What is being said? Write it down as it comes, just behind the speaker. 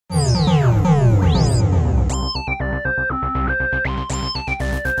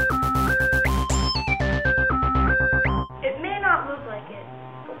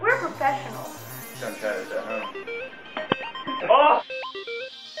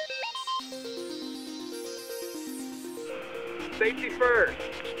Safety first.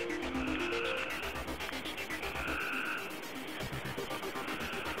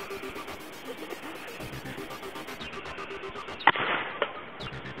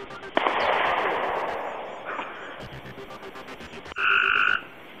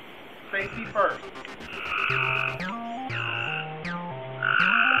 Safety first.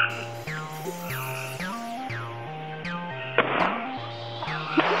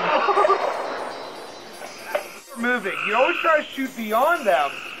 Moving. You always try to shoot beyond them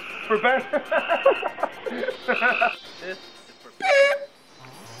for better. This is for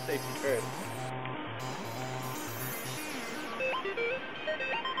safety first.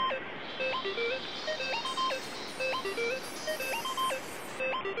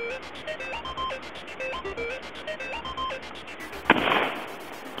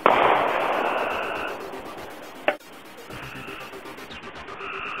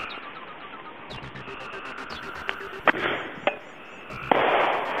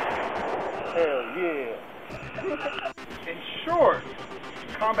 Hell yeah. In short,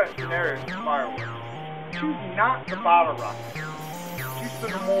 combat scenarios in Firework. Choose not the bottle rocket. Choose the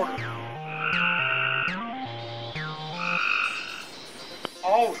mortar.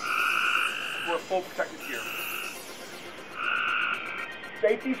 Always wear full protective gear.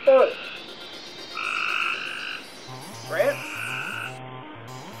 Safety first. Grant?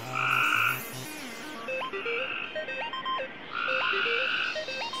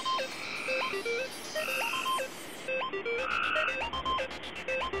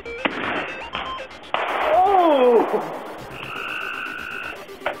 Oh!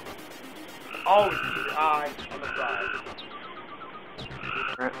 Always keep your eye on the side.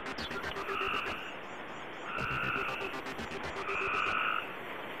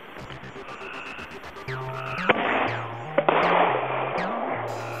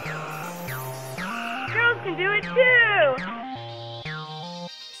 Girls can do it too!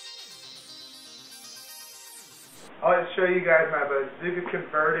 I'll just show you guys my Bazooka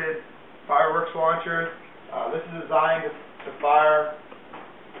converted fireworks launcher. This is designed to fire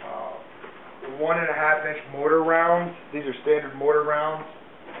 1.5-inch mortar rounds. These are standard mortar rounds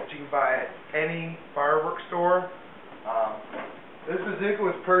that you can buy at any fireworks store. This bazooka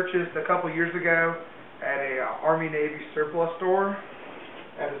was purchased a couple years ago at a Army-Navy surplus store.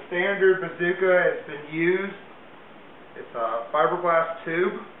 As a standard bazooka, it's been used. It's a fiberglass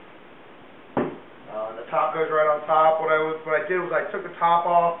tube. The top goes right on top. What I did was I took the top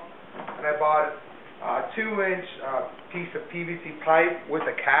off and I bought a 2-inch piece of PVC pipe with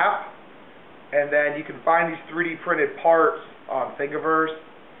a cap. And then you can find these 3D printed parts on Thingiverse.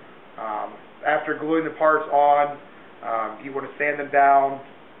 After gluing the parts on, you want to sand them down,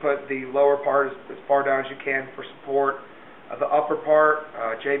 put the lower part as far down as you can for support. The upper part,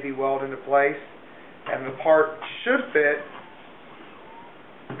 JB weld into place. And the part should fit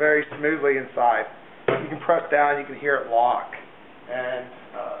very smoothly inside. You can press down, you can hear it lock. And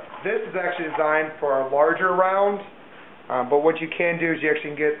this is actually designed for a larger round, but what you can do is you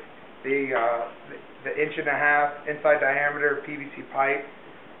actually can get the 1.5 inch inside diameter PVC pipe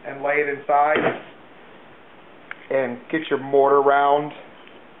and lay it inside and get your mortar round,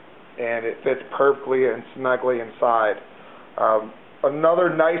 and it fits perfectly and snugly inside.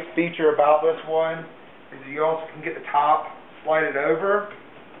 Another nice feature about this one is you also can get the top, slide it over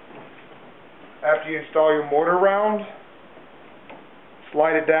after you install your mortar round,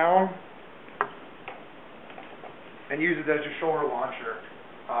 slide it down, and use it as your shoulder launcher.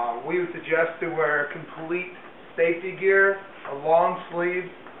 We would suggest to wear complete safety gear, a long sleeve,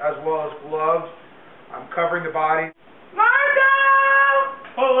 as well as gloves, covering the body. Marco!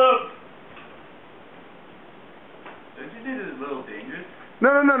 Pull up! Don't you think this is a little dangerous?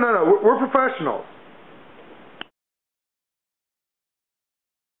 No. We're professionals.